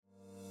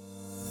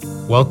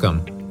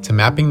Welcome to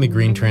Mapping the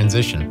Green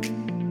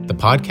Transition, the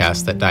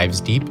podcast that dives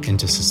deep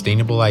into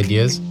sustainable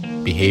ideas,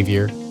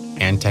 behavior,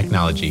 and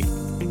technology.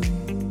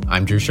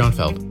 I'm Drew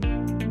Schoenfeld.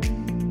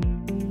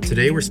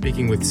 Today we're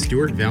speaking with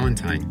Stuart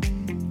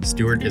Valentine.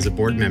 Stuart is a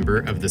board member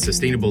of the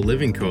Sustainable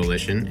Living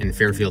Coalition in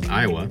Fairfield,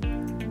 Iowa,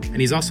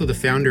 and he's also the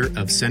founder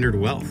of Centered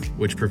Wealth,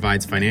 which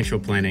provides financial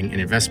planning and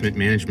investment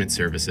management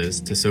services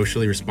to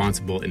socially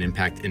responsible and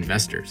impact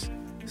investors.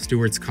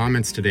 Stuart's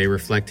comments today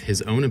reflect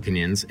his own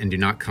opinions and do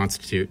not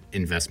constitute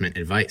investment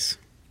advice.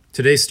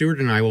 Today, Stuart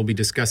and I will be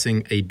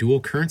discussing a dual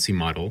currency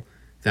model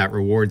that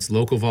rewards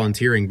local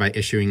volunteering by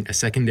issuing a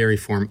secondary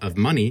form of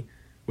money,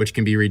 which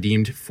can be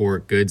redeemed for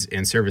goods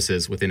and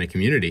services within a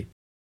community.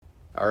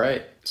 All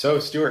right. So,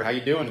 Stuart, how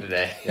you doing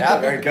today?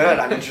 Yeah, very good.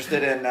 I'm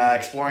interested in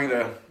exploring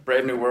the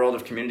brave new world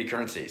of community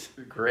currencies.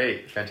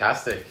 Great.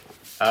 Fantastic.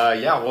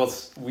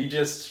 We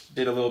just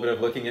did a little bit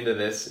of looking into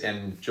this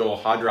and Joel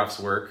Hodroff's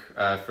work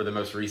for the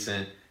most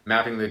recent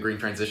Mapping the Green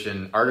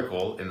Transition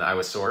article in the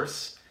Iowa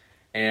Source.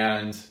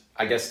 And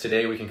I guess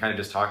today we can kind of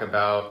just talk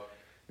about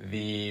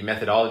the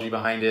methodology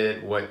behind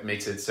it, what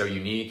makes it so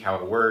unique, how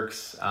it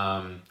works.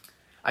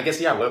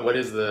 What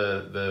is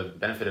the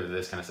benefit of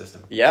this kind of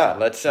system? Yeah,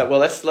 let's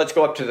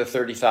go up to the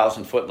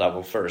 30,000 foot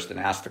level first and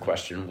ask the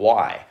question,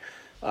 why?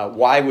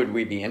 Why would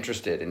we be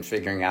interested in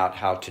figuring out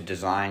how to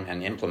design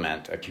and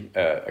implement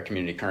a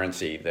community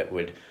currency that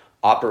would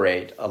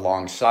operate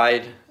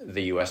alongside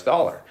the US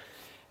dollar?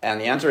 And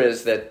the answer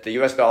is that the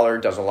US dollar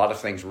does a lot of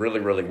things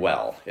really, really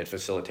well. It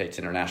facilitates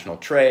international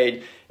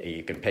trade.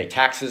 You can pay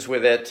taxes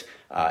with it.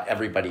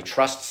 Everybody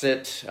trusts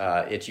it.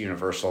 It's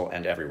universal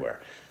and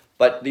everywhere.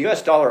 But the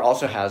US dollar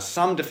also has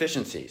some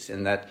deficiencies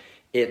in that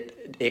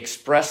it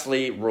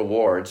expressly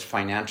rewards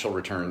financial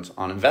returns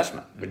on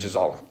investment, which is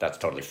that's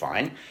totally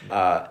fine.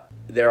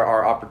 There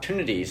are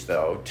opportunities,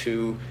 though,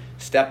 to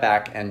step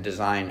back and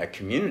design a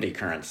community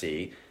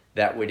currency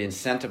that would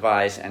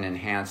incentivize and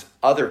enhance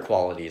other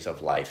qualities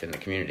of life in the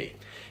community.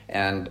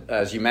 And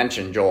as you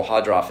mentioned, Joel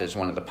Hodroff is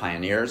one of the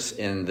pioneers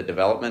in the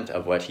development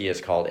of what he has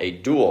called a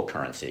dual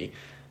currency.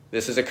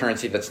 This is a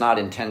currency that's not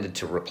intended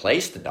to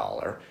replace the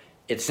dollar.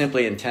 It's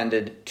simply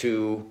intended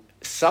to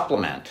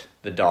supplement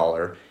the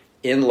dollar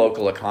in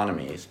local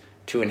economies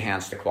to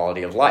enhance the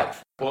quality of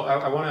life. Well,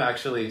 I want to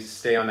actually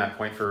stay on that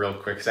point for a real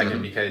quick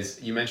second,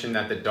 because you mentioned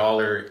that the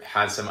dollar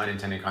has some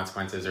unintended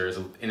consequences or is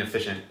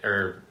inefficient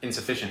or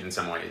insufficient in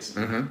some ways.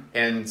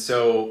 And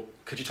so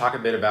could you talk a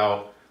bit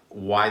about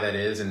why that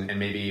is and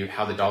maybe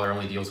how the dollar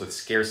only deals with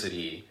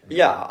scarcity?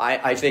 Yeah,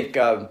 I think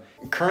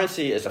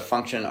currency is a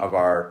function of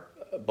our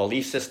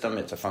belief system.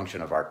 It's a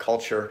function of our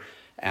culture.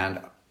 And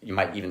you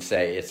might even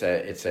say it's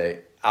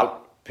a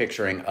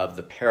outpicturing of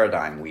the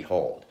paradigm we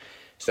hold.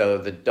 So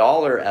the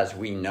dollar as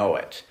we know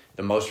it,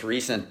 the most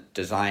recent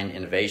design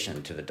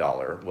innovation to the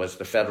dollar was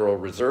the Federal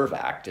Reserve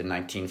Act in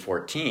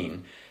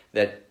 1914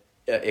 that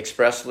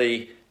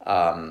expressly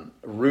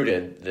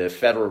rooted the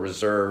Federal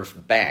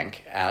Reserve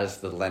Bank as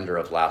the lender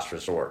of last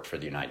resort for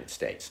the United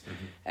States.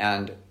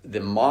 And the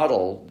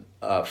model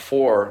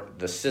for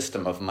the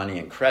system of money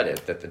and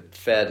credit that the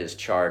Fed is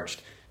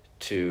charged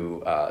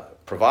to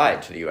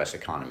provide to the U.S.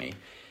 economy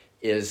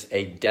is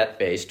a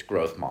debt-based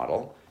growth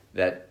model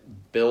that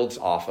builds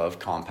off of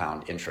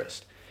compound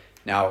interest.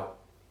 Now,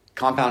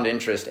 compound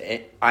interest,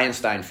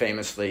 Einstein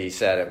famously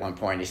said at one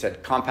point, he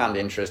said, compound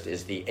interest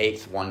is the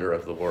eighth wonder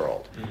of the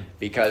world,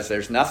 because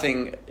there's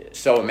nothing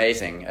so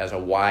amazing as a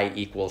y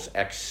equals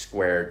x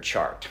squared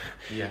chart.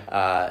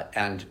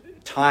 And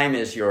time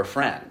is your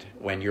friend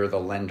when you're the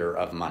lender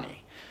of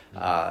money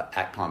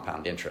at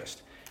compound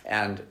interest.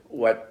 And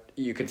what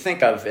you could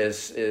think of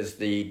is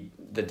the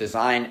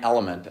design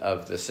element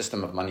of the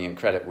system of money and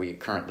credit we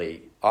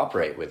currently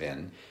operate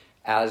within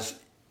as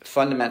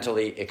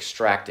fundamentally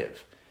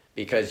extractive,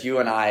 because you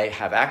and I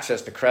have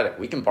access to credit.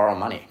 We can borrow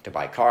money to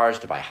buy cars,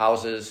 to buy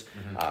houses,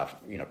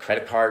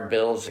 credit card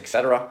bills,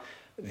 etc.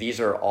 These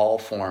are all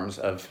forms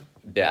of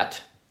debt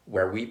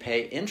where we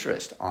pay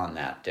interest on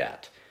that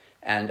debt.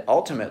 And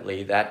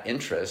ultimately, that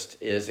interest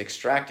is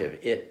extractive.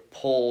 It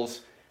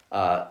pulls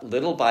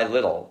little by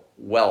little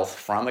wealth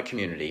from a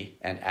community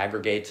and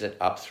aggregates it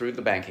up through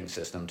the banking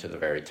system to the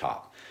very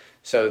top.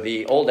 So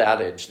the old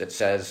adage that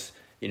says,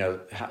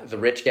 the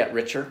rich get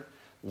richer,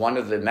 one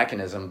of the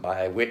mechanisms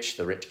by which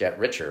the rich get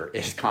richer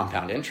is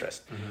compound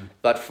interest.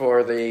 But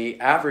for the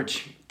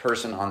average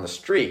person on the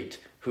street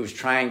who's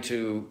trying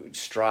to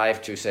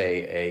strive to,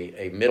 say,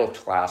 a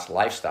middle-class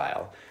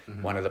lifestyle,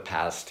 one of the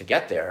paths to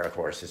get there, of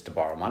course, is to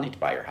borrow money to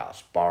buy your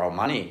house, borrow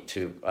money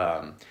to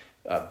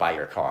buy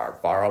your car,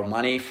 borrow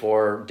money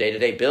for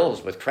day-to-day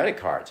bills with credit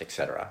cards,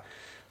 etc.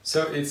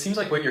 So it seems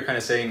like what you're kind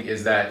of saying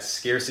is that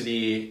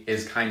scarcity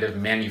is kind of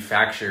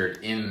manufactured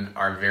in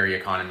our very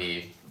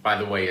economy by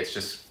the way it's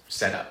just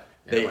set up.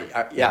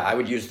 I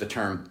would use the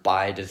term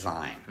by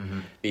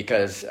design,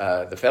 because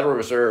the Federal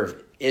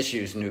Reserve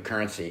issues new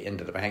currency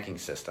into the banking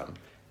system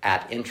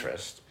at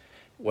interest.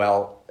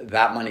 Well,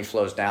 that money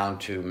flows down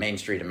to Main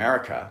Street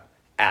America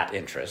at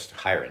interest,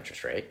 higher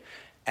interest rate.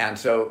 And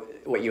so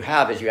what you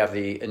have is you have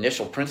the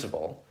initial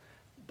principle,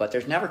 but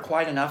there's never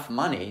quite enough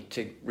money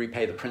to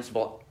repay the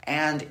principal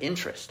and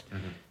interest.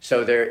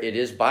 So it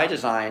is by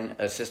design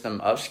a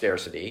system of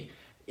scarcity.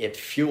 It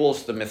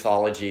fuels the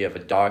mythology of a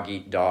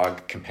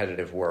dog-eat-dog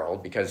competitive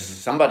world because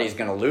somebody's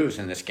going to lose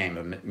in this game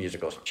of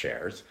musical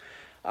chairs.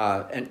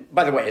 And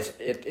by the way,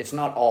 it's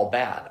not all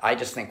bad. I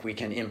just think we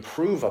can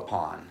improve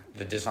upon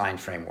the design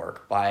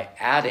framework by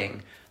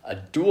adding a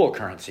dual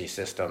currency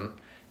system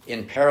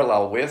in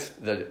parallel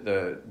with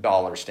the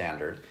dollar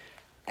standard.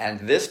 And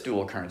this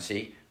dual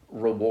currency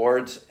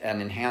rewards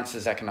and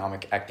enhances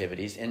economic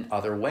activities in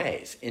other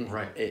ways.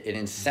 It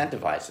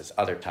incentivizes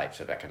other types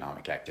of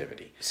economic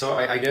activity. So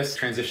I guess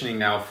transitioning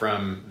now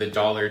from the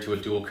dollar to a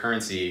dual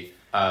currency,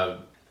 the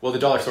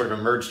dollar sort of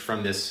emerged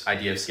from this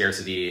idea of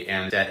scarcity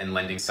and debt and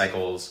lending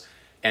cycles.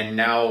 And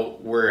now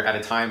we're at a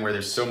time where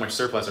there's so much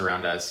surplus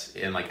around us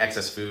in like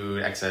excess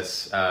food,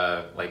 excess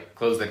like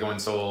clothes that go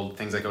unsold,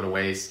 things that go to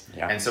waste,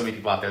 and so many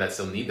people out there that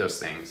still need those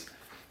things.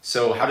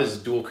 So how does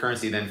dual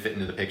currency then fit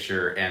into the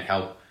picture and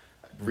help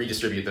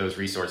redistribute those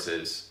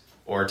resources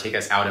or take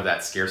us out of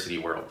that scarcity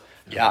world?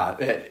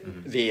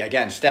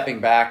 Again, stepping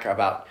back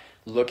about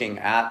looking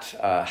at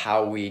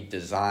how we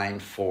design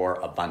for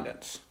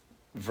abundance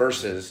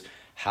versus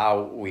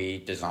how we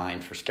design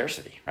for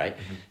scarcity, right?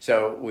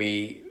 So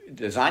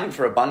designing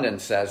for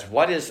abundance says,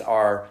 what is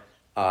our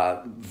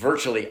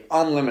virtually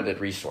unlimited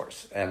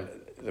resource? And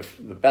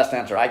the best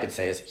answer I could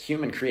say is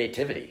human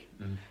creativity,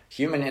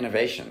 human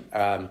innovation.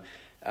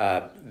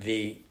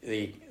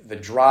 The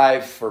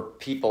drive for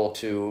people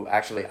to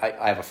actually,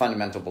 I have a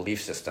fundamental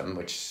belief system,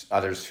 which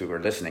others who are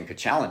listening could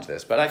challenge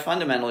this, but I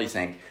fundamentally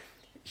think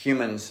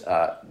humans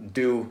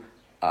do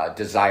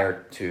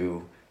desire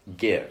to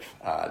give.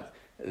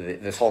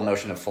 This whole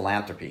notion of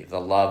philanthropy, the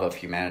love of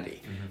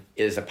humanity,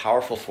 is a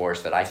powerful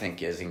force that I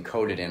think is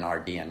encoded in our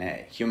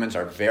DNA. Humans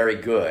are very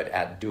good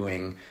at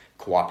doing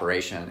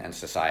cooperation and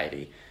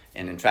society.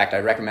 And in fact, I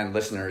recommend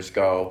listeners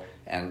go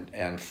and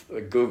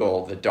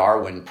Google the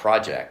Darwin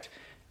Project,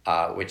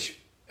 which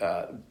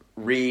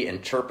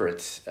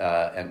reinterprets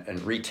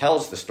and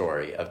retells the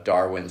story of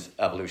Darwin's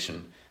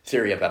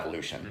theory of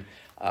evolution,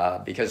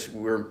 because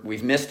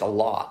we've missed a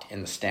lot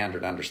in the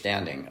standard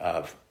understanding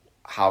of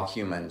how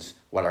humans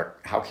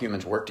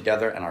work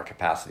together and our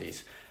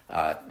capacities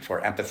for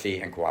empathy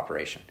and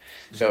cooperation.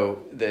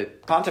 So the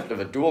concept of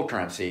a dual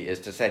currency is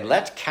to say,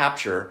 let's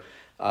capture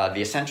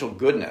the essential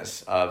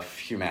goodness of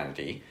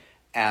humanity,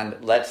 and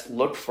let's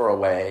look for a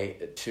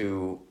way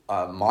to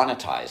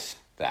monetize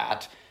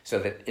that so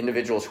that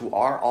individuals who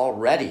are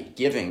already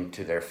giving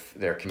to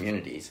their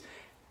communities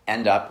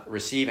end up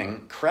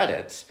receiving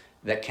credits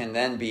that can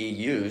then be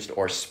used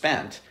or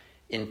spent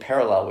in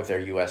parallel with their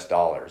US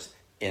dollars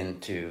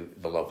into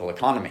the local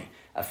economy,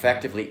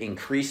 effectively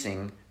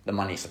increasing the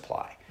money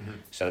supply.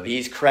 So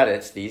these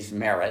credits, these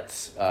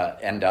merits,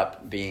 end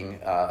up being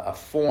a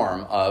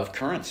form of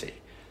currency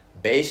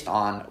based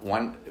on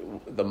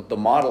the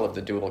model of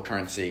the dual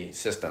currency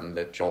system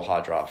that Joel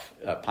Hodroff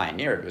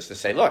pioneered was to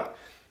say, look,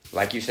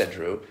 like you said,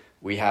 Drew,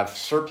 we have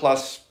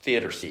surplus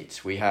theater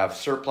seats, we have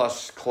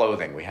surplus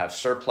clothing, we have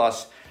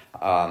surplus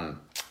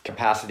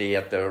capacity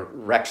at the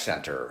rec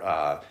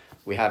center,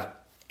 we have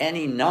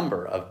any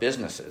number of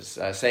businesses,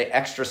 say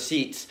extra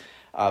seats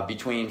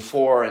between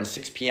 4 and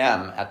 6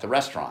 p.m. at the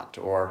restaurant,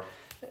 or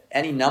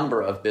any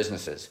number of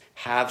businesses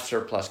have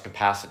surplus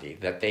capacity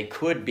that they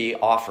could be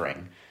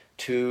offering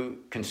to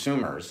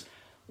consumers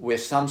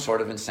with some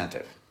sort of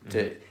incentive.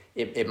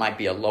 It might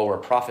be a lower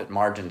profit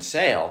margin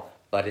sale,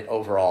 but it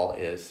overall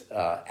is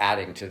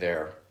adding to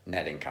their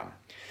net income.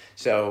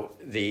 So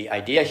the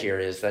idea here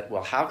is that,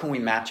 well, how can we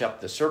match up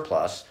the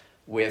surplus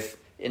with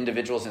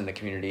individuals in the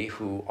community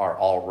who are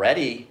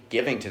already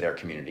giving to their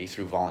community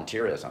through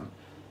volunteerism,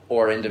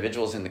 or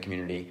individuals in the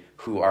community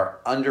who are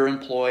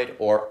underemployed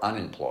or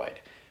unemployed,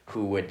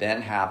 who would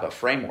then have a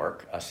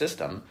framework, a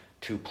system,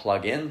 to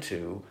plug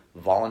into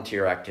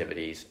volunteer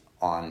activities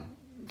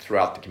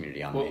throughout the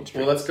community on Main Street.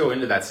 Well, let's go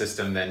into that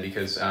system then,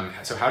 because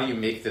so how do you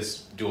make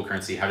this dual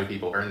currency? How do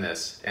people earn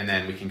this? And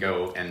then we can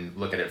go and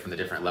look at it from the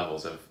different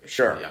levels of...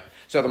 Sure. Yeah.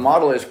 So the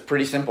model is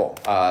pretty simple.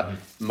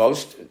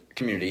 Most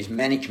communities,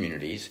 many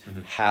communities,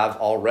 have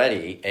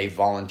already a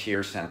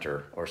volunteer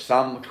center or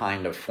some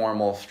kind of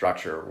formal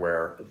structure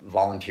where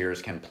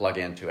volunteers can plug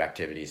into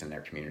activities in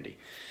their community.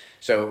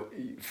 So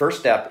first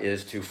step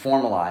is to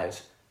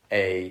formalize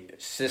a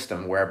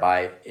system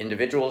whereby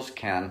individuals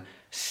can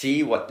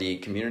see what the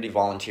community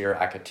volunteer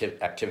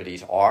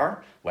activities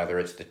are, whether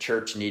it's the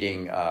church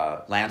needing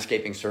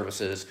landscaping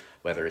services,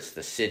 whether it's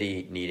the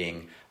city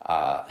needing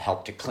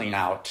help to clean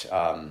out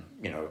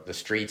the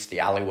streets, the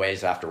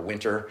alleyways after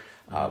winter,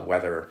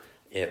 whether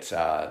it's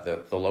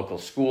the local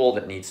school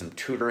that needs some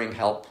tutoring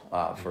help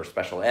for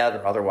special ed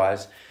or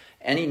otherwise.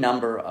 Any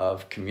number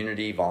of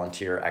community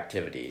volunteer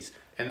activities.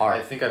 And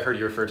I think I've heard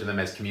you refer to them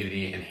as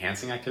community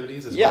enhancing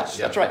activities as well. Yes,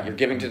 that's right. You're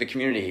giving to the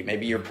community.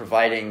 Maybe you're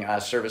providing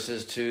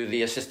services to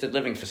the assisted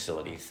living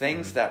facility,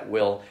 things that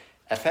will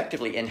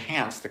effectively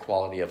enhance the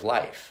quality of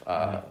life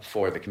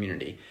for the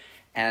community.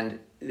 And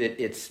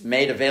it's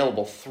made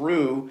available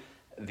through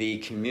the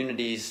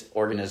community's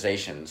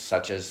organizations,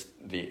 such as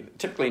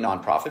typically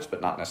nonprofits,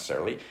 but not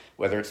necessarily,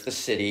 whether it's the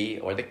city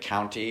or the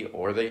county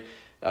or the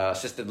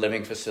assisted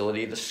living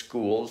facility, the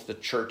schools, the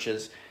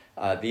churches,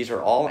 these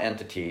are all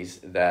entities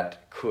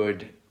that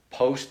could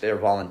post their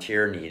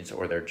volunteer needs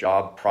or their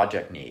job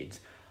project needs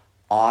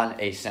on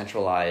a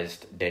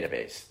centralized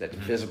database that's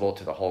visible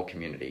to the whole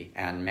community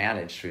and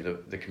managed through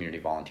the Community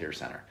Volunteer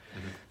Center.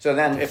 So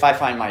then if I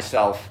find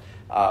myself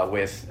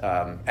with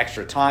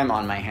extra time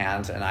on my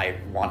hands and I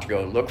want to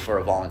go look for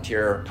a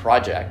volunteer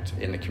project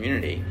in the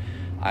community,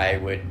 I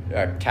would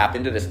tap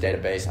into this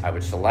database, I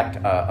would select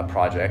a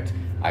project,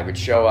 I would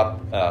show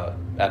up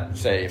at,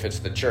 say, if it's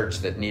the church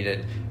that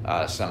needed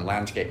some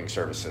landscaping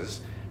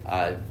services,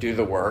 do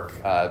the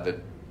work, the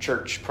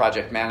church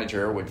project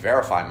manager would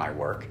verify my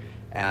work,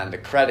 and the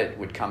credit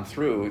would come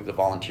through the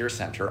volunteer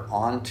center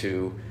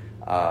onto,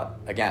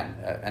 again,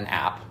 an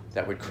app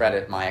that would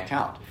credit my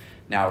account.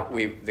 Now,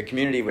 the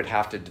community would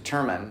have to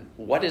determine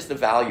what is the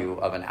value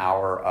of an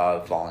hour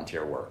of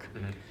volunteer work.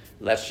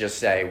 Let's just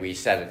say we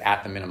set it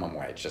at the minimum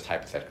wage, just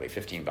hypothetically,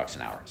 $15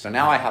 an hour. So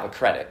now I have a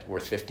credit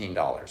worth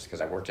 $15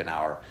 because I worked an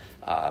hour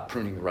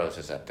pruning the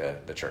roses at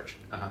the church.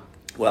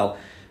 Well,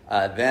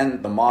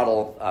 then the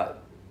model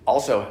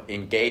also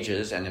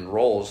engages and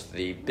enrolls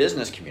the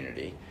business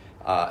community.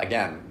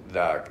 Again,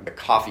 the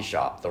coffee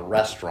shop, the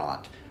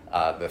restaurant,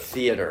 the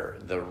theater,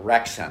 the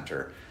rec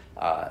center,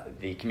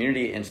 the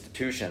community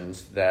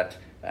institutions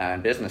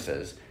and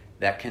businesses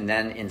that can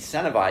then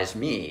incentivize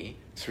me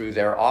through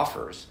their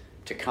offers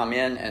to come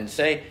in and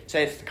say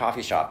it's the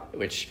coffee shop,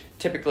 which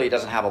typically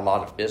doesn't have a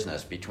lot of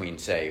business between,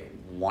 say,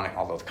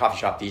 although the coffee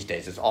shop these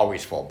days is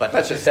always full, but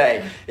let's just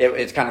say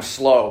it's kind of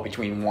slow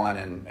between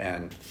 1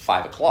 and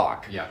 5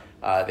 o'clock.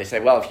 They say,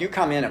 well, if you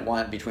come in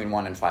at between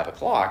 1 and 5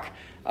 o'clock,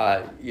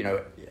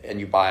 and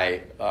you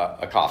buy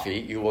a coffee,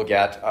 you will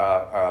get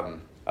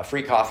a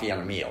free coffee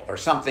and a meal or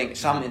something,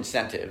 some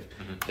incentive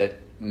that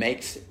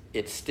makes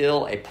it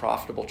still a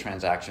profitable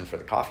transaction for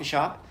the coffee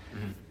shop,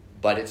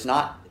 but it's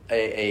not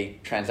a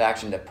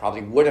transaction that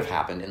probably would have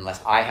happened unless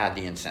I had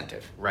the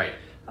incentive. Right.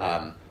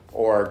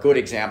 Or a good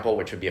example,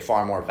 which would be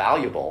far more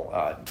valuable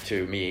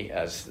to me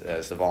as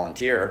the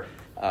volunteer,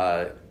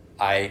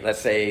 let's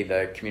say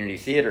the community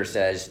theater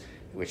says,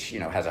 which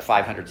has a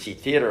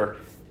 500-seat theater,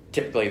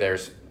 typically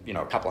there's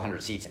a couple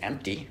hundred seats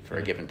empty for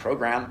a given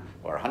program,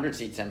 or 100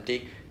 seats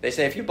empty. They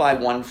say, if you buy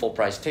one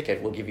full-price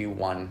ticket, we'll give you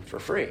one for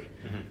free.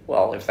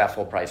 Well, if that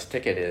full-price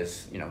ticket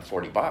is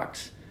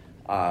 $40,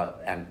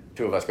 and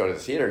two of us go to the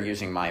theater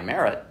using my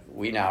merit,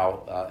 we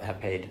now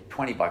have paid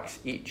 $20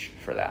 each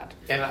for that.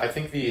 And I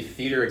think the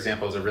theater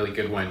example is a really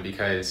good one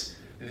because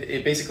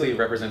it basically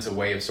represents a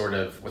way of sort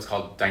of what's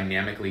called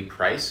dynamically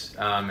price.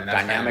 And that's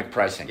dynamic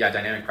pricing. Yeah,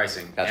 dynamic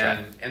pricing. That's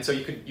right. And so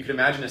you could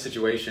imagine a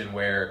situation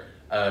where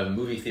a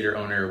movie theater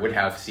owner would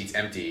have seats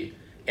empty,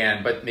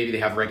 but maybe they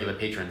have regular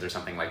patrons or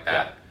something like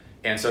that. Yeah.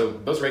 And so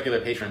those regular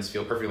patrons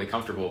feel perfectly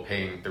comfortable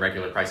paying the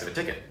regular price of a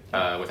ticket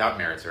without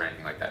merits or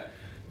anything like that.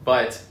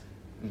 But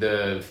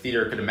the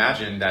theater could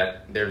imagine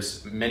that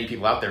there's many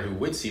people out there who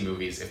would see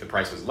movies if the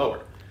price was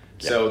lower.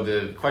 Yeah. So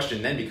the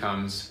question then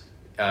becomes,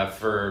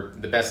 for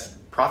the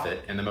best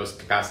profit and the most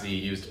capacity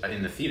used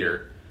in the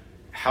theater,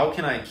 how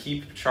can I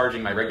keep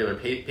charging my regular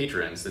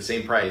patrons the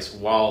same price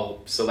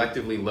while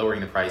selectively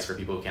lowering the price for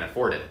people who can't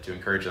afford it to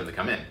encourage them to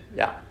come in?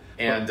 Yeah.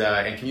 And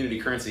community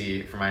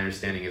currency, from my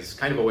understanding, is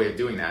kind of a way of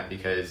doing that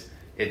because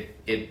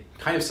it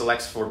kind of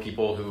selects for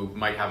people who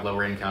might have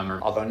lower income or...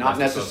 Although not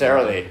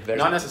necessarily.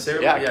 Not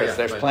necessarily? Yeah, because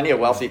there's plenty of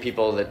wealthy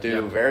people that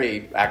do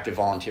very active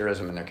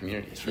volunteerism in their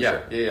communities, for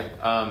sure.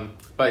 Yeah.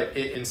 But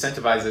it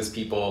incentivizes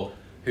people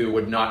who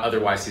would not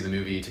otherwise see the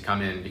movie to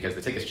come in because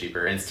the ticket's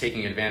cheaper, and it's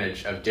taking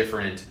advantage of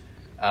different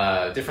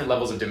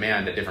levels of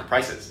demand at different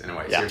prices in a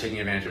way. So you're taking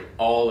advantage of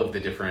all of the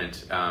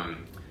different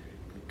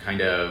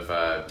kind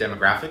of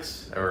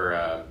demographics,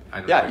 or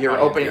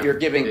you're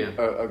giving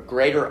a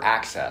greater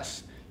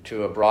access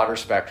to a broader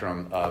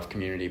spectrum of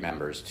community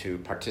members to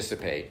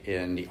participate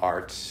in the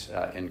arts,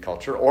 in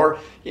culture, or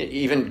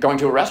even going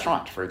to a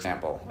restaurant, for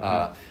example.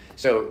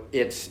 So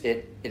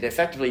it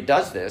effectively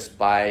does this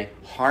by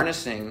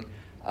harnessing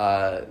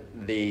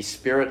the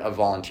spirit of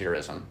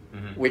volunteerism,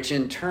 which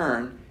in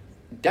turn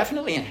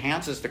definitely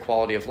enhances the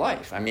quality of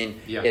life. I mean,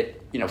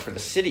 for the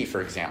city,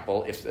 for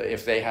example,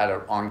 if they had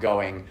an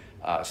ongoing,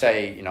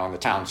 say, on the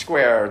town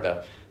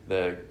square,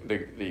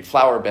 the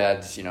flower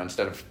beds,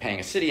 instead of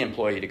paying a city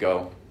employee to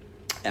go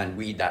and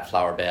weed that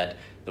flower bed,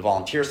 the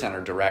volunteer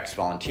center directs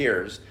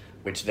volunteers,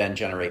 which then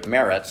generate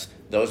merits.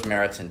 Those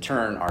merits in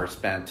turn are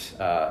spent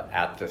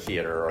at the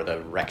theater or the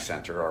rec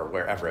center or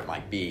wherever it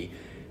might be.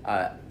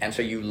 And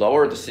so you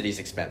lower the city's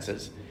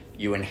expenses,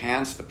 you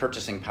enhance the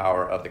purchasing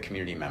power of the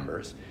community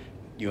members,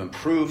 you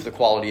improve the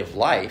quality of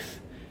life,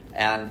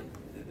 and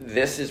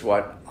this is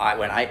what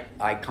when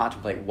I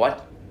contemplate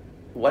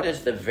what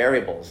is the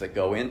variables that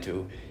go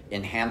into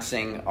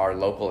enhancing our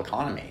local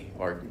economy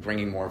or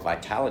bringing more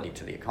vitality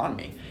to the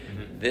economy.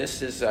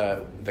 This is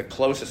the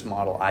closest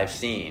model I've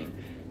seen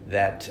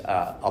that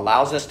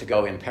allows us to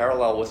go in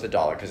parallel with the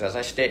dollar. Because as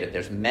I stated,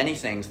 there's many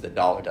things the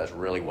dollar does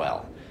really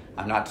well.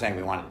 I'm not saying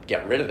we want to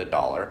get rid of the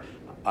dollar,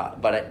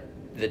 but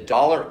the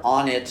dollar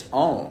on its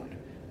own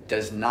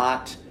does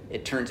not,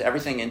 it turns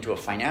everything into a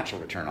financial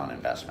return on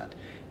investment.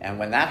 And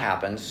when that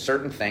happens,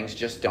 certain things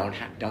just don't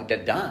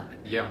get done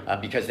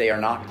because they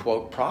are not,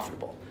 quote,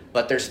 profitable.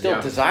 But they're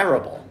still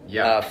desirable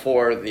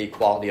for the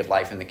quality of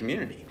life in the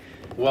community.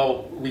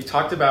 Well, we've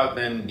talked about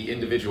then the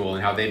individual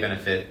and how they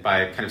benefit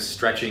by kind of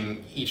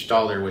stretching each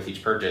dollar with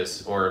each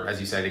purchase, or as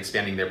you said,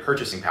 expanding their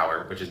purchasing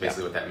power, which is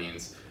basically what that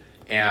means.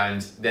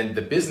 And then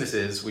the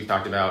businesses we've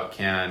talked about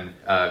can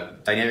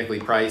dynamically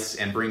price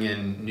and bring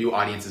in new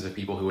audiences of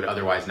people who would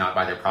otherwise not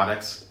buy their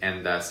products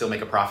and still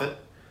make a profit.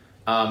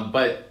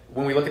 But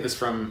when we look at this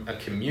from a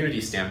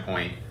community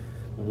standpoint,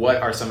 what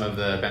are some of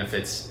the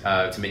benefits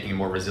to making a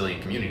more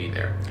resilient community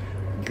there?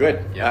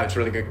 Good. Yeah, it's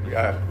really good.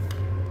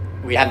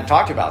 We hadn't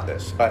talked about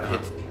this, but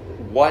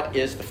what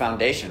is the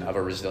foundation of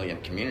a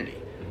resilient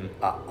community?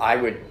 I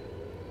would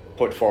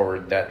put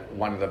forward that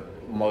one of the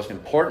most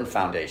important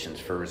foundations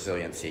for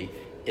resiliency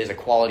is a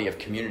quality of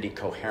community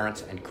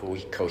coherence and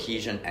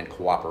cohesion and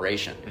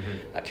cooperation.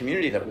 A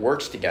community that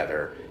works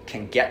together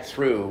can get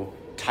through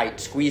tight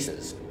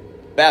squeezes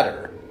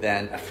better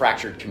than a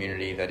fractured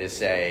community that is,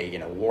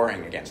 say,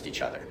 warring against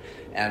each other.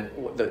 And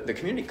the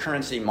community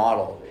currency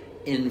model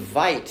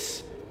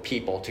invites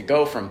people to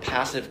go from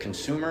passive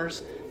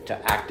consumers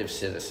to active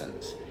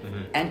citizens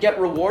and get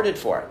rewarded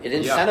for it.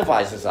 It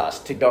incentivizes us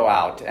to go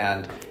out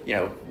and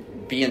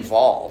be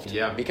involved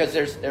because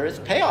there is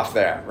a payoff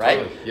there,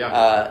 right?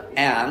 Totally.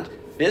 And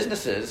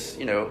businesses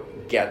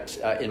get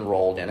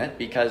enrolled in it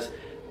because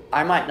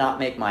I might not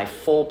make my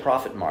full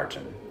profit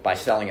margin by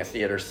selling a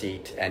theater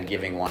seat and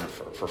giving one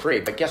for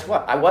free, but guess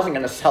what? I wasn't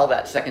going to sell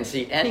that second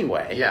seat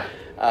anyway.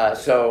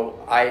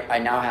 So I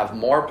now have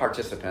more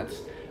participants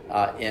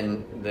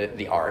in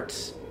the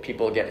arts.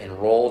 People get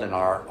enrolled in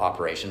our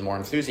operation. More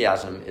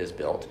enthusiasm is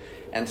built.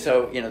 And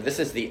so, this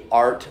is the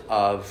art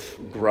of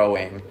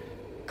growing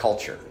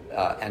culture.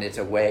 And it's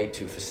a way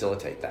to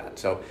facilitate that.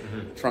 So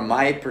from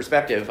my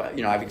perspective,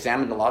 I've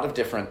examined a lot of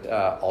different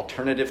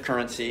alternative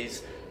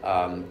currencies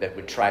that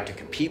would try to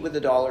compete with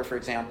the dollar, for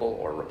example,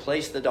 or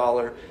replace the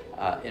dollar.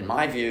 In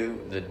my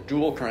view, the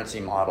dual currency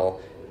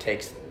model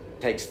takes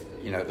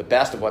the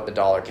best of what the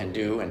dollar can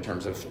do in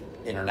terms of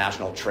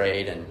international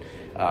trade and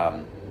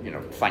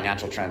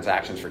financial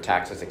transactions for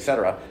taxes,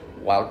 etc.,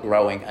 while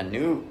growing a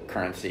new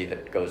currency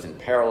that goes in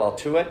parallel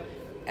to it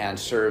and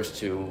serves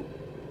to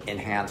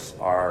enhance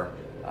our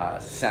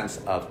sense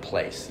of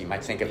place. You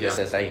might think of this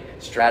as a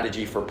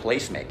strategy for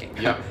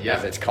placemaking,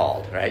 as it's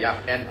called, right?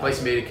 And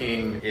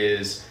placemaking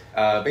is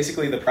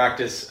basically the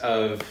practice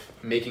of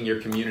making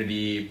your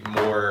community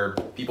more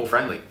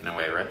people-friendly in a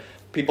way, right?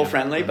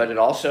 People-friendly, but it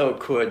also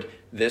could,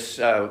 we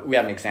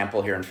have an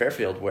example here in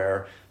Fairfield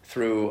where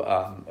through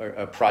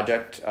a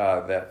project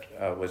that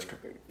was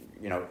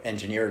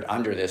engineered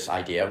under this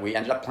idea, we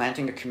ended up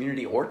planting a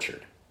community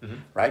orchard.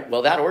 Right?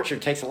 Well, that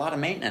orchard takes a lot of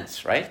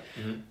maintenance, right?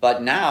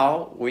 But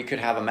now we could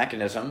have a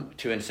mechanism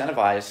to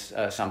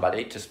incentivize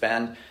somebody to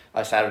spend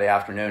a Saturday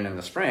afternoon in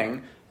the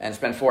spring and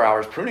spend 4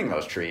 hours pruning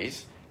those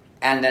trees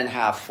and then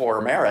have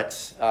 4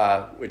 merits,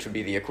 which would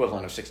be the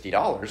equivalent of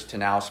 $60 to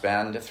now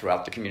spend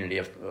throughout the community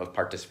of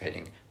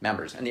participating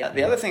members. And the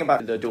other thing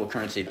about the dual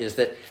currency is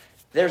that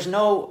there's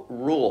no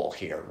rule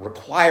here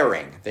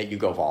requiring that you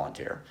go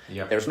volunteer.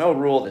 There's no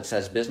rule that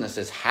says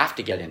businesses have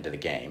to get into the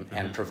game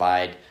and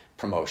provide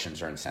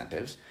promotions or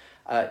incentives.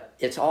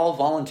 It's all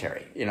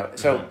voluntary,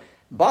 So,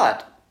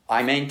 but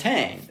I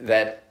maintain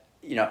that,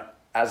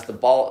 as the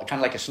ball, kind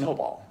of like a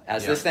snowball,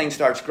 as this thing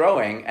starts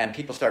growing and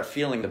people start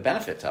feeling the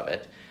benefits of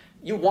it,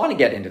 you want to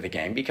get into the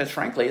game because,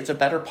 frankly, it's a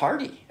better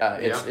party.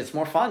 It's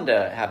more fun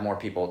to have more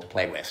people to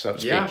play with, so to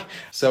speak.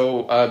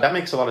 So that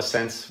makes a lot of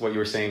sense, what you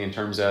were saying in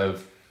terms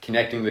of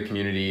connecting the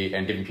community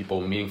and giving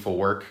people meaningful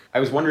work. I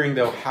was wondering,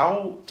 though,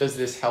 how does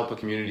this help a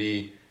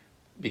community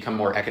become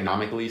more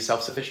economically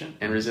self-sufficient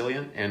and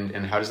resilient?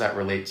 And how does that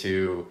relate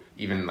to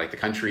even like the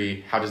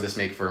country? How does this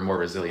make for a more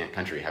resilient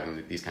country,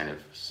 having these kind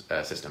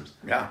of systems?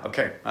 Yeah,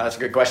 okay. That's a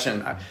good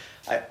question.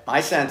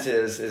 My sense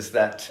is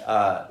that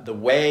the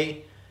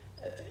way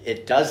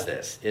it does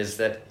this is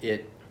that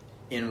it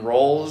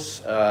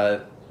enrolls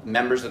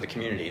members of the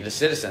community, the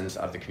citizens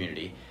of the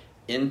community,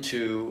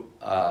 into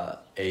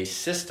a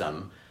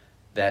system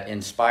that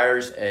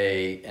inspires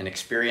an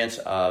experience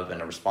of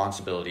and a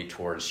responsibility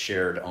towards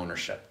shared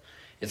ownership.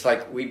 It's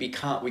like we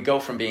go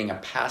from being a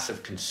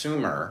passive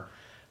consumer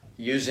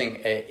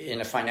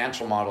in a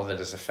financial model that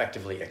is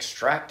effectively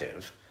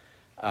extractive,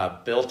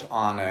 built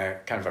on a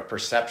kind of a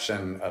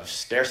perception of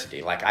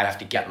scarcity, like I have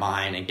to get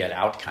mine and get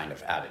out kind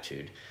of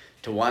attitude,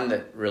 to one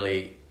that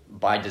really,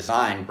 by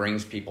design,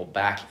 brings people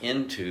back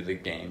into the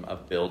game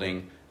of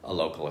building a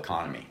local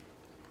economy,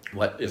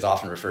 what is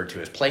often referred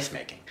to as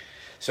placemaking.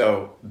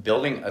 So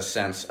building a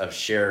sense of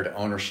shared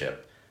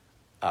ownership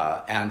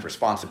and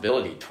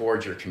responsibility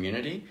towards your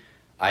community,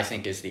 I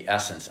think, is the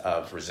essence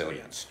of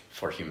resilience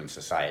for human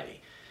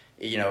society.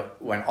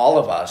 when all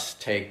of us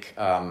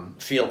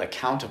feel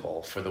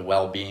accountable for the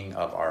well-being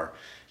of our,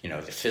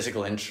 the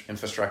physical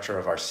infrastructure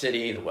of our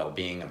city, the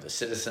well-being of the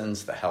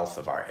citizens, the health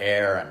of our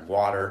air and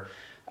water,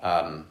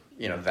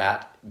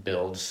 that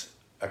builds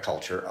a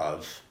culture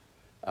of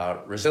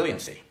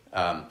resiliency,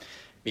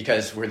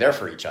 because we're there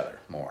for each other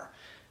more.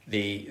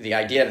 The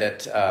idea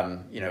that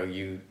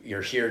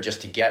you're here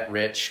just to get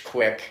rich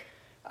quick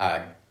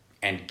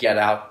and get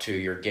out to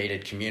your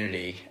gated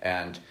community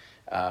and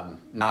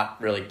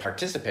not really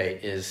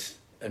participate is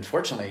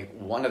unfortunately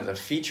one of the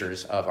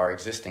features of our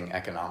existing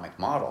economic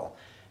model.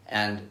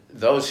 And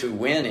those who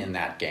win in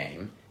that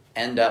game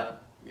end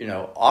up,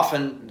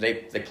 often they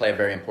play a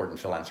very important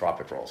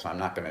philanthropic role. So I'm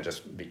not going to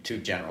just be too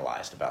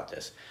generalized about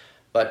this,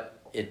 but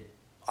it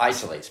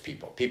isolates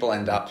people. People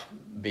end up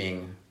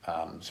being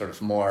sort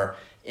of more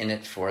in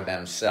it for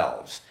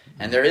themselves.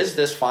 And there is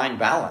this fine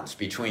balance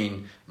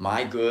between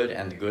my good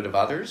and the good of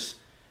others.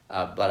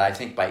 But I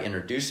think by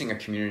introducing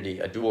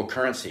a dual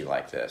currency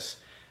like this,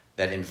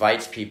 that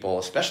invites people,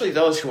 especially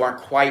those who aren't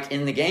quite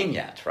in the game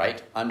yet,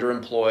 right?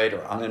 Underemployed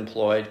or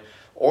unemployed,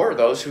 or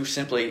those who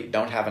simply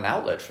don't have an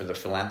outlet for the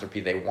philanthropy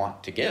they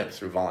want to give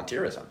through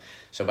volunteerism.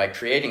 So by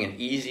creating an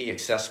easy,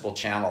 accessible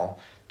channel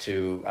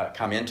to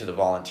come into the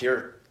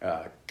volunteer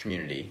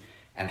community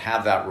and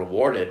have that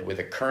rewarded with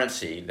a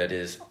currency that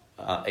is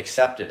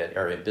accepted at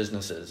area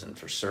businesses and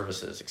for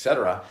services,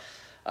 etc.,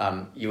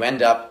 you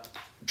end up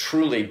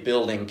truly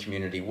building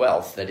community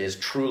wealth that is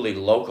truly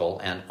local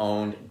and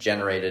owned,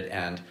 generated,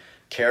 and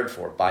cared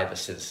for by the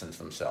citizens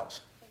themselves.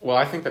 Well,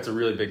 I think that's a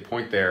really big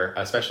point there,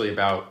 especially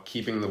about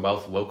keeping the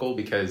wealth local,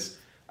 because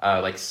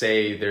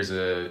say there's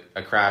a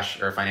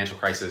crash or a financial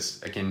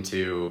crisis akin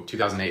to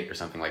 2008 or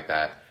something like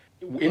that.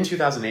 In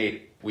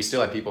 2008, we still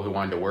had people who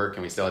wanted to work,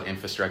 and we still had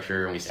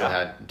infrastructure, and we still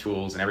had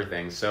tools and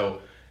everything.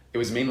 So it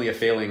was mainly a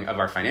failing of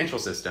our financial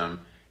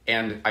system.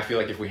 And I feel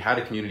like if we had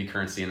a community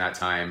currency in that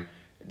time,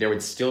 there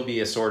would still be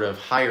a sort of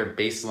higher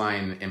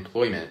baseline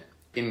employment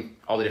in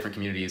all the different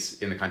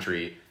communities in the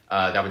country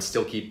that would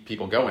still keep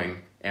people going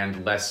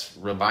and less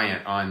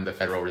reliant on the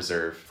Federal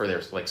Reserve for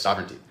their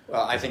sovereignty.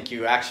 Well, I think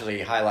you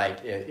actually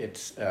highlight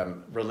it's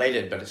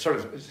related, but it's sort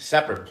of a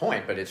separate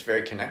point, but it's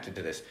very connected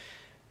to this.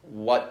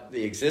 What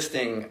the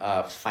existing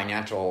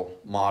financial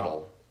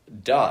model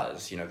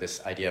does,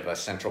 this idea of a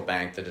central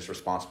bank that is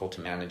responsible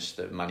to manage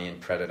the money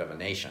and credit of a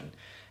nation,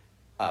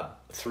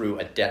 through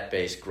a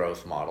debt-based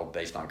growth model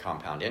based on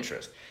compound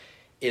interest,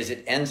 is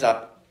it ends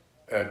up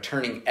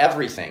turning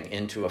everything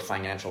into a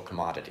financial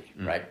commodity,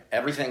 right?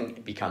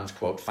 Everything becomes,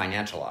 quote,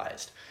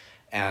 financialized.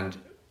 And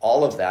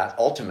all of that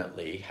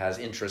ultimately has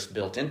interest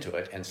built into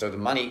it. And so the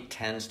money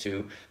tends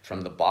to,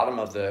 from the bottom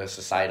of the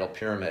societal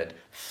pyramid,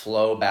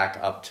 flow back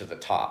up to the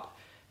top.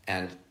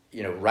 And,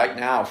 right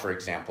now, for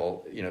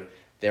example,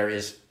 there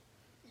is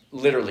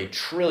literally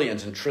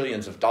trillions and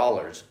trillions of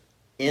dollars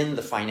in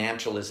the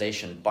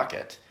financialization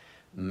bucket,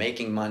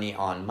 making money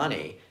on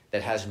money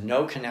that has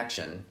no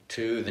connection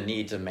to the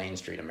needs of Main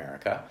Street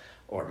America,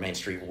 or Main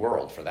Street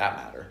world for that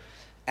matter.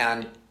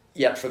 And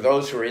yet for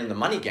those who are in the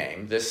money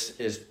game, this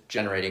is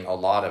generating a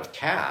lot of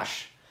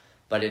cash,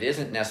 but it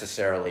isn't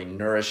necessarily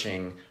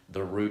nourishing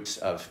the roots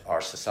of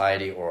our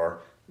society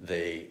or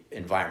the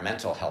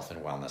environmental health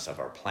and wellness of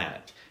our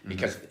planet,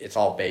 because it's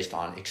all based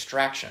on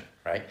extraction,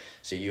 right?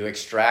 So you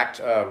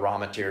extract raw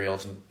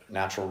materials and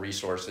natural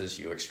resources,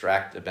 you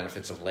extract the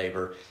benefits of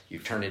labor, you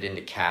turn it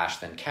into cash,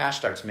 then cash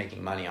starts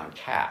making money on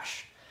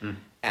cash.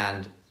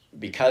 And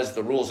because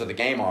the rules of the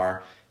game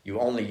are, you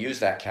only use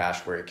that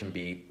cash where it can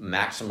be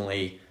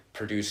maximally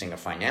producing a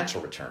financial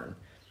return.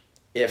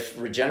 If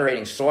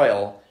regenerating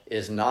soil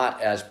is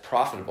not as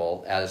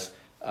profitable as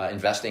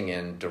investing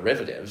in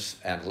derivatives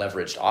and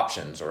leveraged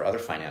options or other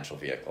financial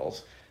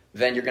vehicles,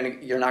 then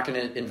you're not going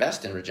to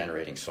invest in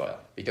regenerating soil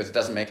because it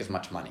doesn't make as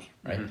much money,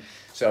 right?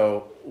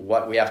 So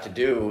what we have to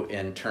do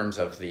in terms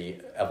of the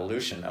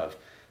evolution of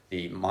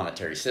the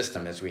monetary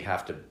system is we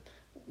have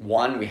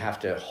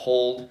to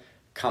hold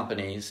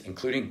companies,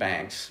 including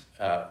banks,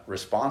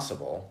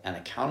 responsible and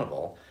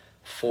accountable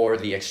for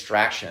the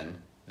extraction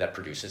that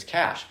produces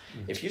cash.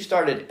 If you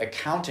started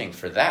accounting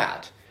for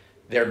that,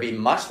 there'd be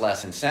much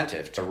less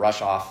incentive to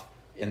rush off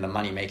in the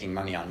money-making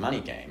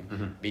money-on-money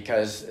game,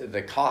 because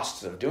the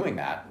costs of doing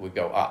that would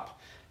go up.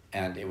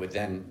 And it would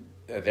then,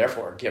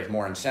 therefore, give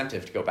more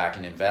incentive to go back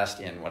and invest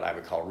in what I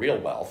would call real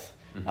wealth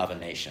of a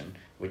nation,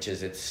 which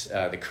is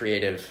the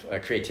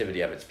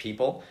creativity of its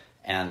people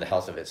and the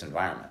health of its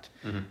environment.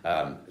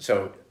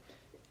 So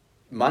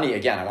money,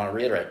 again, I want to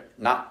reiterate,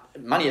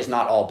 money is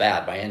not all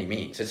bad by any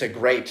means. It's a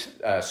great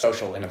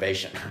social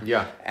innovation.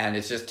 And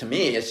it's just, to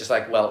me, it's just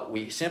like, well,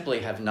 we simply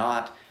have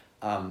not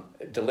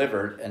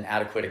delivered an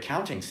adequate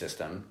accounting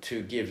system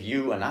to give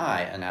you and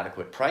I an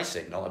adequate price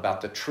signal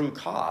about the true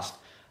cost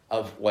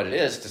of what it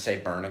is to, say,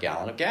 burn a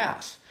gallon of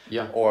gas.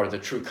 Or the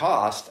true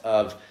cost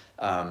of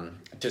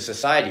to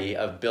society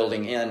of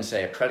building in,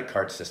 say, a credit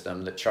card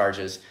system that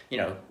charges,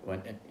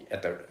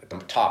 at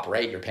the top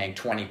rate, you're paying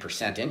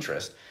 20%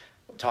 interest.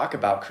 Talk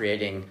about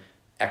creating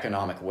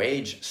economic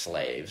wage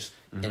slaves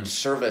in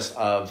service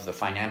of the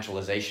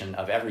financialization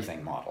of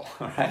everything model,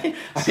 right?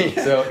 I mean,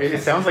 so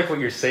it sounds like what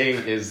you're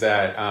saying is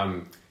that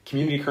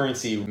community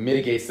currency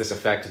mitigates this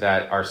effect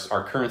that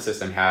our current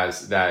system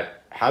has,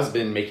 that has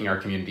been making our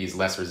communities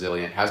less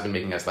resilient, has been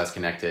making us less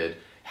connected,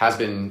 has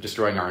been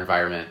destroying our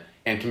environment,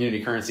 and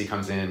community currency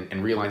comes in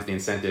and realigns the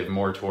incentive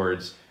more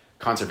towards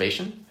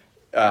conservation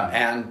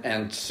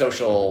and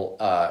social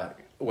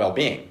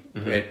well-being.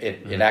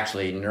 It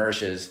actually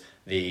nourishes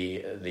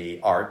the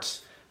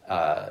arts,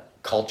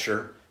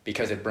 culture,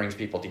 because it brings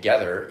people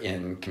together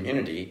in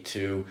community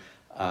to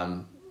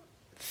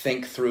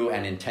think through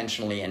and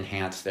intentionally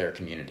enhance their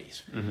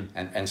communities.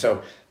 And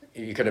so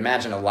you could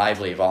imagine a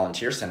lively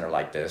volunteer center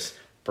like this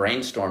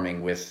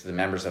brainstorming with the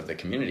members of the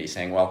community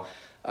saying, well,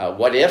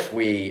 what if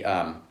we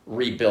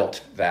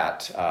rebuilt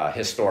that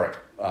historic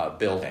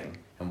building?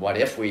 And what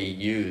if we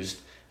used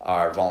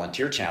our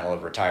volunteer channel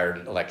of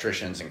retired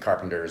electricians and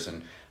carpenters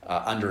and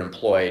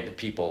underemployed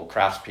people,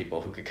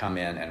 craftspeople who could come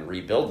in and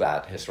rebuild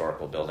that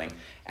historical building?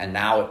 And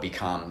now it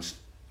becomes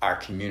our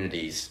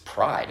community's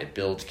pride. It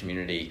builds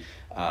community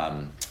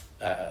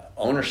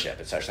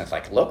ownership. It's our sense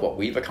like, look what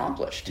we've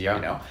accomplished, you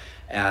know?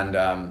 And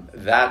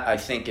that, I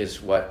think,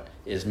 is what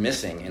is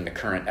missing in the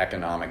current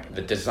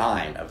the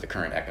design of the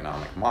current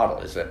economic model,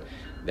 is that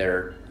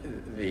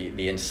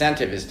the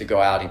incentive is to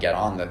go out and get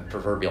on the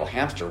proverbial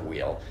hamster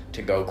wheel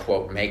to go,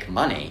 quote, make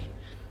money.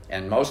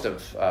 And most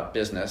of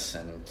business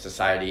and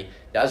society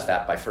does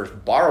that by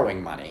first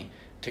borrowing money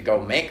to go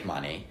make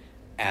money.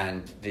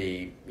 And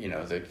the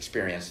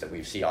experience that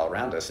we see all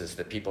around us is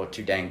that people are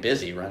too dang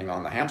busy running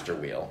on the hamster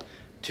wheel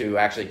to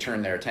actually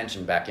turn their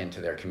attention back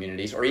into their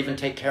communities or even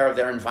take care of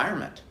their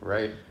environment.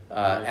 Right.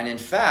 And in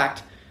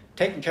fact,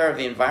 taking care of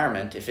the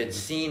environment, if it's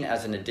seen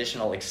as an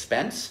additional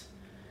expense,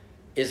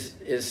 is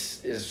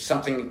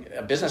something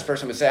a business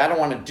person would say, I don't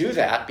want to do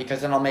that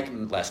because then I'll make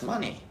less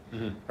money,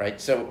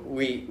 right? So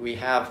we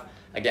have,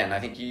 again,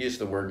 I think you used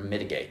the word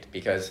mitigate,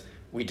 because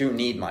we do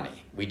need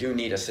money. We do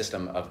need a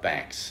system of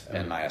banks,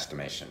 in my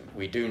estimation.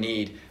 We do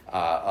need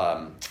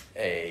an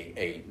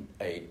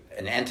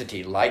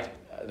entity like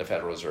the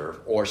Federal Reserve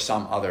or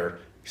some other,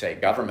 say,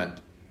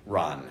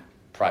 government-run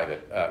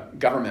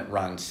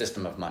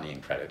system of money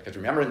and credit. Because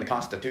remember, in the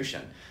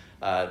Constitution,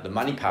 the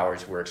money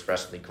powers were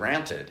expressly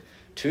granted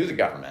to the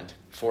government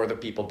for the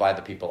people, by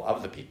the people,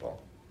 of the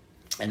people.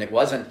 And it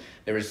wasn't,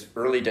 there was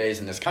early days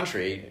in this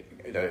country,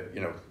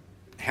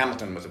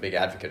 Hamilton was a big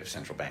advocate of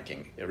central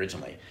banking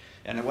originally.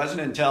 And it wasn't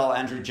until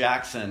Andrew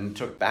Jackson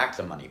took back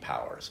the money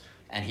powers,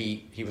 and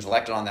he was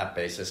elected on that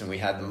basis, and we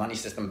had the money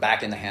system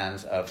back in the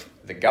hands of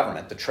the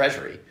government, the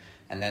Treasury.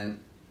 And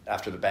then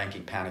after the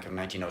banking panic of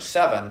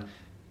 1907,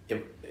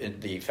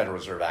 the Federal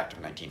Reserve Act of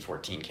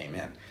 1914 came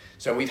in.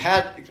 So we've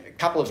had a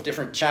couple of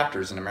different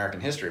chapters in American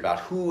history about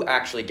who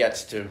actually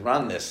gets to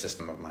run this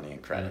system of money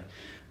and credit.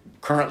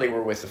 Currently,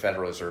 we're with the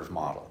Federal Reserve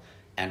model.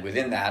 And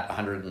within that,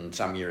 100 and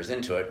some years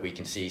into it, we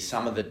can see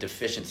some of the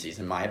deficiencies,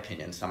 in my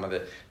opinion, some of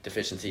the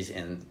deficiencies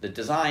in the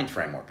design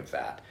framework of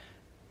that.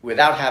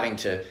 Without having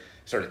to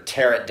sort of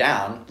tear it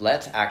down,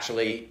 let's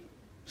actually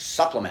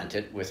supplement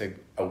it with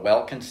a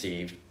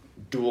well-conceived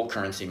dual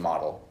currency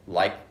model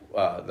like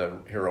the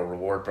Hero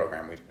Reward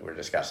program we were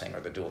discussing, or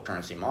the dual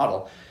currency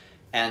model,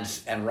 and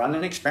run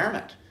an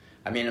experiment.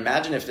 I mean,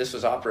 imagine if this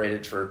was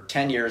operated for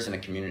 10 years in a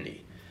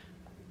community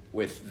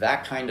with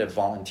that kind of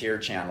volunteer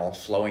channel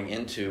flowing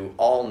into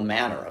all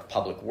manner of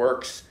public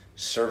works,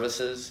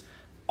 services,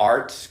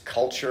 arts,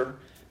 culture,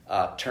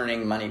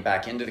 turning money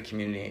back into the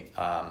community,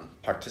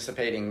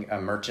 participating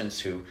merchants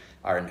who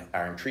are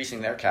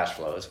increasing their cash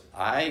flows.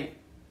 I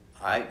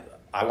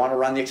want to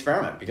run the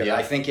experiment because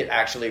I think it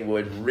actually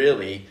would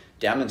really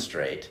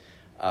demonstrate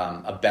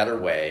a better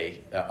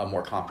way, a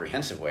more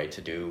comprehensive way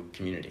to do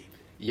community.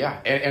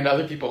 Yeah, and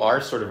other people are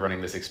sort of running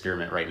this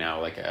experiment right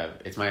now. Like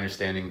it's my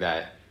understanding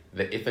that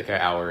the Ithaca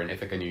Hour in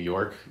Ithaca, New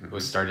York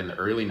was started in the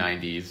early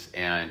 90s,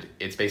 and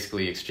it's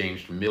basically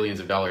exchanged millions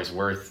of dollars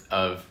worth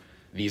of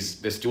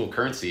this dual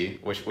currency,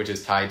 which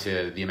is tied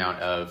to the amount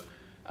of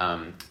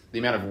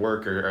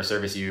work or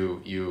service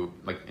you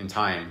like in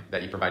time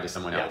that you provide to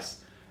someone else.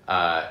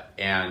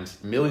 And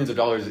millions of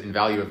dollars in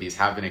value of these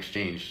have been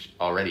exchanged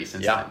already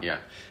since then. Yeah.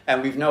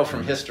 And we know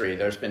from history,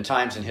 there's been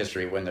times in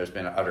history when there's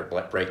been an utter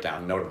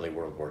breakdown, notably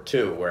World War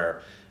II,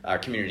 where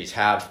communities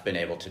have been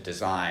able to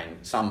design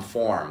some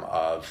form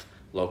of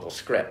local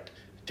script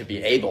to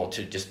be able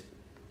to just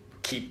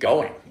keep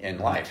going in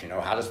life.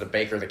 How does the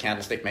baker, the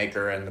candlestick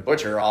maker, and the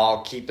butcher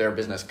all keep their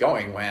business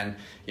going when,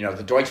 the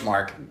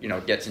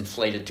Deutschmark, gets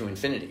inflated to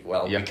infinity?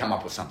 Well, we come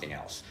up with something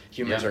else.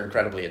 Humans are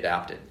incredibly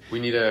adapted. We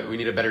need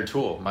a better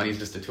tool. Money's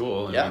just a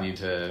tool, and we need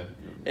to.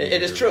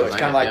 It is true. It's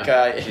kind of like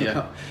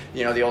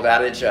the old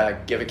adage: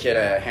 give a kid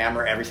a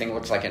hammer, everything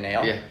looks like a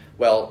nail. Yeah.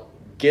 Well,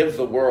 give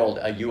the world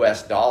a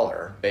U.S.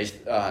 dollar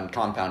based on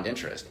compound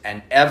interest,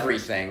 and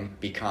everything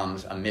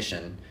becomes a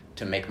mission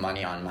to make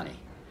money on money.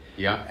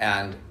 Yeah.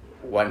 And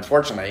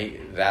unfortunately,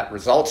 that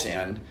results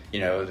in,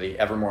 the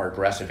ever more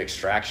aggressive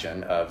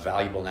extraction of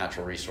valuable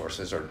natural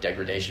resources or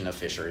degradation of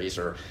fisheries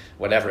or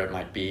whatever it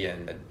might be.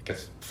 And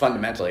because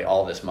fundamentally,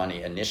 all this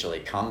money initially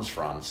comes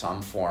from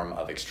some form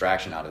of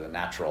extraction out of the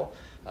natural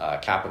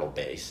capital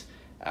base,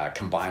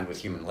 combined with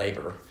human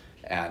labor,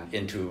 and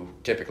into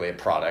typically a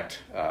product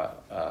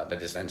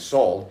that is then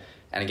sold.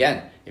 And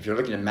again, if you're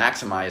looking to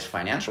maximize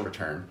financial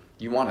return,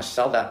 you want to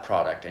sell that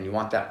product, and you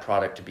want that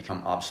product to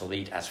become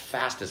obsolete as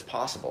fast as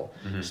possible,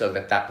 so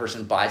that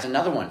person buys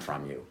another one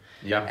from you.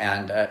 Yeah.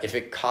 And if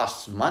it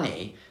costs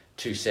money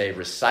to, say,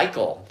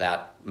 recycle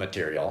that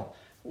material,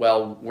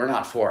 well, we're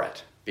not for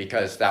it,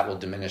 because that will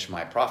diminish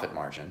my profit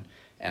margin.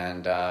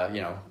 And,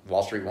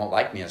 Wall Street won't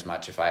like me as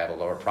much if I have a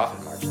lower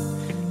profit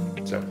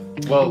margin. So,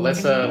 well,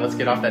 let's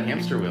get off that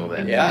hamster wheel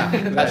then. Yeah,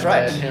 that's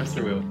right. That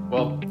hamster wheel.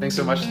 Well, thanks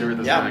so much, Stuart.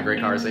 This has been a great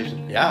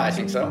conversation. Yeah, I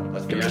think so.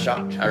 Let's give it a shot.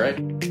 All right.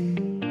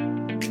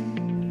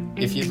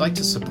 If you'd like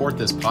to support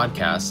this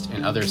podcast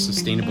and other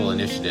sustainable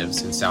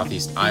initiatives in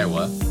Southeast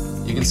Iowa,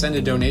 you can send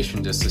a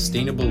donation to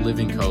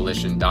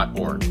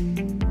sustainablelivingcoalition.org.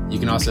 You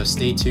can also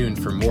stay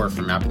tuned for more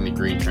from Mapping the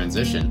Green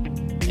Transition,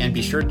 and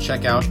be sure to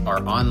check out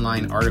our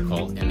online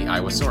article in the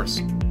Iowa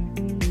Source.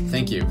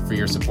 Thank you for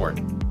your support.